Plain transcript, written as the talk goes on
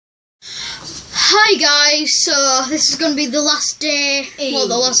Hi guys, so this is going to be the last day, well,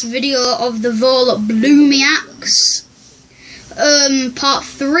 the last video of the Volbloomiacs, part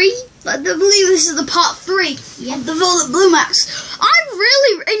 3. I believe this is the part 3 of the Volbloomiacs. I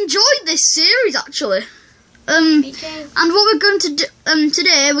really enjoyed this series actually. Me too. And what we're going to do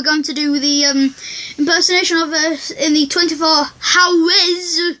today, we're going to do the impersonation of in the 24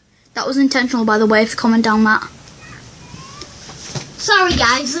 Hours. That was intentional, by the way. If you comment down that. Sorry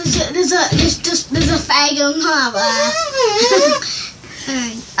guys, there's a fag on there.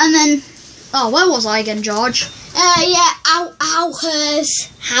 And then, oh, where was I again, George? Yeah, hours.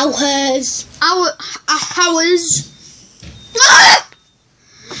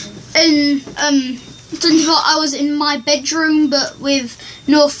 In 24 hours in my bedroom, but with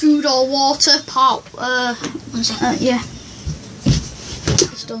no food or water. Yeah.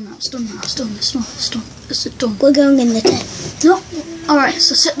 It's done. We're going in the tent. No. Alright,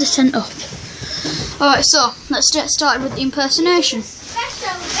 so set the tent up. Alright, so let's get started with the impersonation.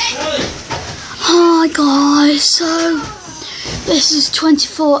 Hi guys, so this is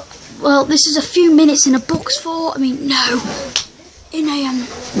 24, well, this is a few minutes in a box fort. In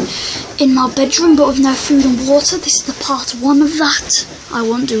my bedroom, but with no food and water. This is the part 1 of that. I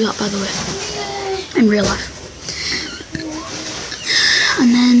won't do that, by the way, in real life.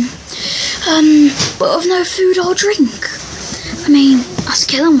 And then, but with no food or drink. As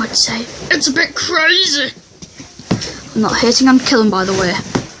Killen would say, it's a bit crazy. I'm not hating on Killen, by the way.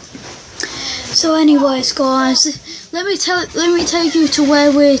 So, anyways, guys, let me take you to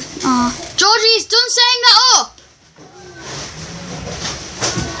where we are. Georgie's done saying that up.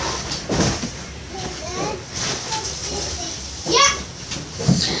 Yeah.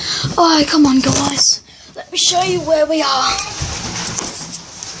 Alright, come on, guys. Let me show you where we are.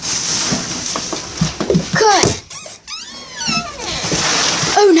 Good.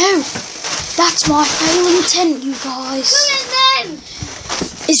 Oh no, that's my failing tent, you guys.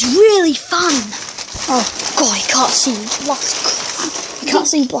 It's really fun. Oh god, you can't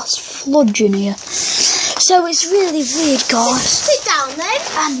see blast fludge in here. So it's really weird, guys. Sit down then.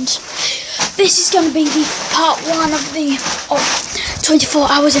 And this is going to be the part 1 of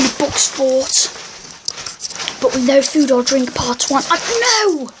 24 hours in a box fort, but with no food or drink. Part 1.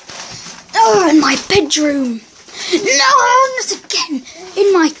 No! Oh, in my bedroom. No, not again.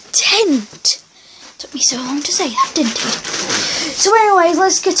 In my tent. Took me so long to say that, didn't it? So anyways,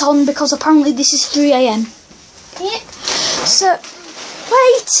 let's get on, because apparently this is 3 AM. Yeah. So,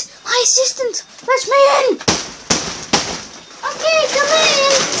 wait! My assistant! Let me in! Okay, come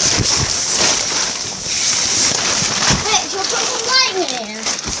in. Wait, you'll put some light in here.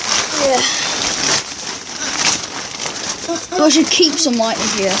 Yeah. We should keep some light in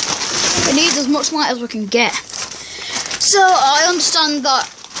here. We need as much light as we can get. So I understand that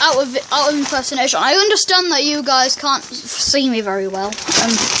out of impersonation, I understand that you guys can't see me very well.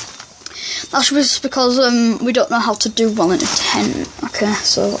 That's just because we don't know how to do well in a tent. Okay,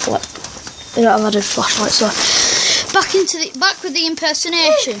 so they don't have added flashlight. So back with the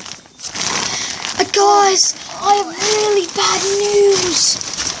impersonation. Guys, I have really bad news.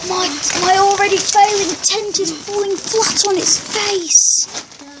 My already failing tent is falling flat on its face.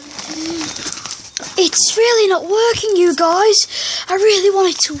 It's really not working, you guys. I really want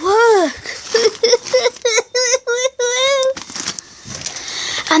it to work.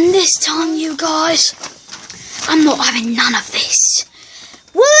 And this time, you guys, I'm not having none of this.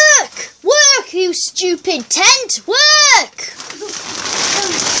 Work! Work, you stupid tent! Work!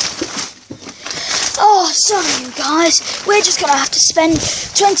 Oh, sorry, you guys. We're just going to have to spend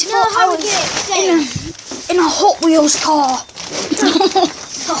 24 hours in a Hot Wheels car.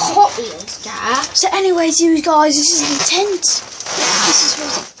 A Hot Wheels car. So anyways, you guys, this is the tent.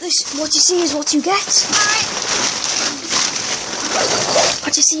 What you see is what you get.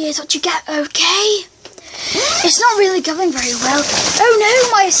 What you see is what you get, okay? It's not really going very well. Oh no,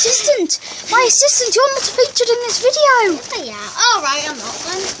 my assistant! My assistant, you're not featured in this video! Oh yeah, alright, I'm not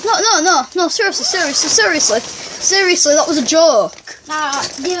then. No, seriously, that was a joke. No,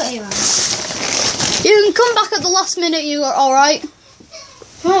 do it you You can come back at the last minute, you are alright?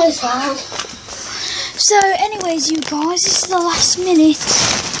 No, it's fine. So, anyways, you guys, this is the last minute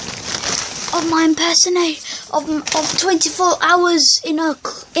of my impersonation of 24 hours in a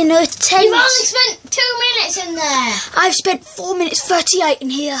tent. You've only spent 2 minutes in there. I've spent 4 minutes 38 in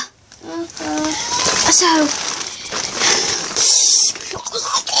here. So,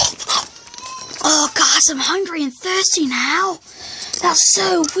 oh guys, I'm hungry and thirsty now. That's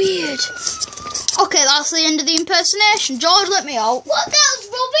so weird. Okay, that's the end of the impersonation. George, let me out. What? That was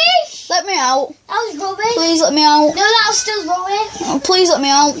rubbish. Let me out. That was rubbish. Please let me out. No, that was still rubbish. Oh, please let me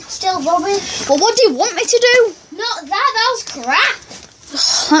out. Still rubbish. Well, what do you want me to do? Not that. That was crap.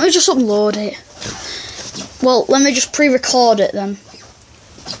 Let me just upload it. Well, let me just pre-record it then.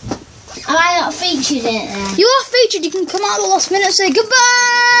 Am I not featured in it then? You are featured. You can come out at the last minute and say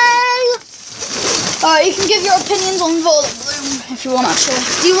goodbye. Alright, you can give your opinions on Violet Bloom if you want, actually.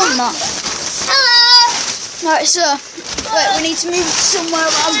 Do you want that? Hello. Alright, so, wait, we need to move somewhere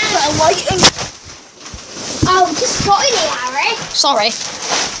where there's better lighting. Oh, just spotted it, Harry. Sorry.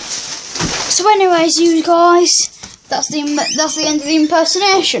 So anyways, you guys, that's the end of the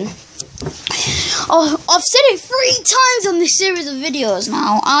impersonation. Oh, I've said it 3 times on this series of videos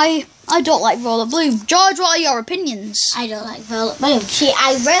now. I don't like Violet Bloom. George, what are your opinions? I don't like Violet Bloom.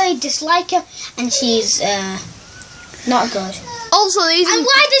 I really dislike her, and she's not good. Also, these And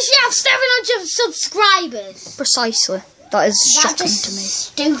why does she have 700 subscribers? precisely. That is That's shocking just to me.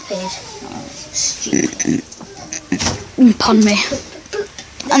 stupid. Pardon me.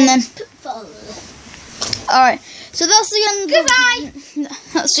 And then, alright, so that's the end. Goodbye.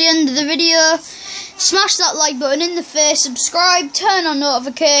 That's the end of the video. Smash that like button in the face, subscribe, turn on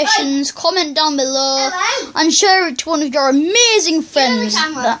notifications, comment down below, Hello. and share it to one of your amazing friends.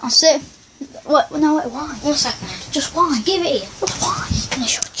 camera. That's it. What? No, wait, why? 1 second. Just why? Give it here. Why?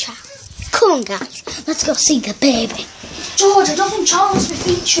 Finish your chat. Come on, guys. Let's go see the baby. George, I don't think Charles will be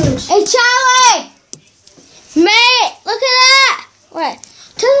featured. Hey, Charlie! Mate, look at that! Wait,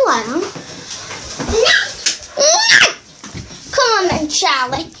 turn the light on. Come on then,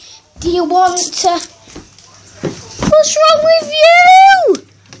 Charlie. Do you want to... What's wrong with you?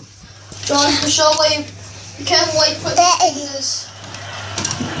 George, be sure where be careful where you put your fingers.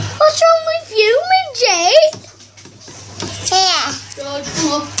 What's wrong with you, midget? Yeah. George,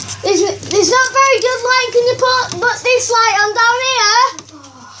 come on. There's not very good light. Can you put this light on down here?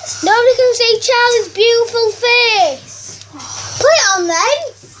 Nobody can see Charlie's beautiful face. Put it on then.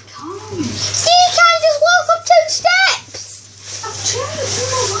 See, you can't just walk up 2 steps. I've turned it through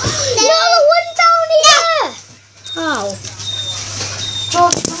the light. No, the one down here. Oh.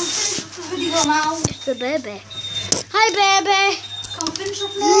 George, come on, finish off the video now. It's the baby. Hi, baby. Come on, finish off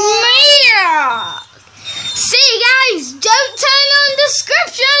the video. Meow. See, guys, don't turn on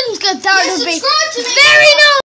descriptions because that would be subscribe to me. very naughty.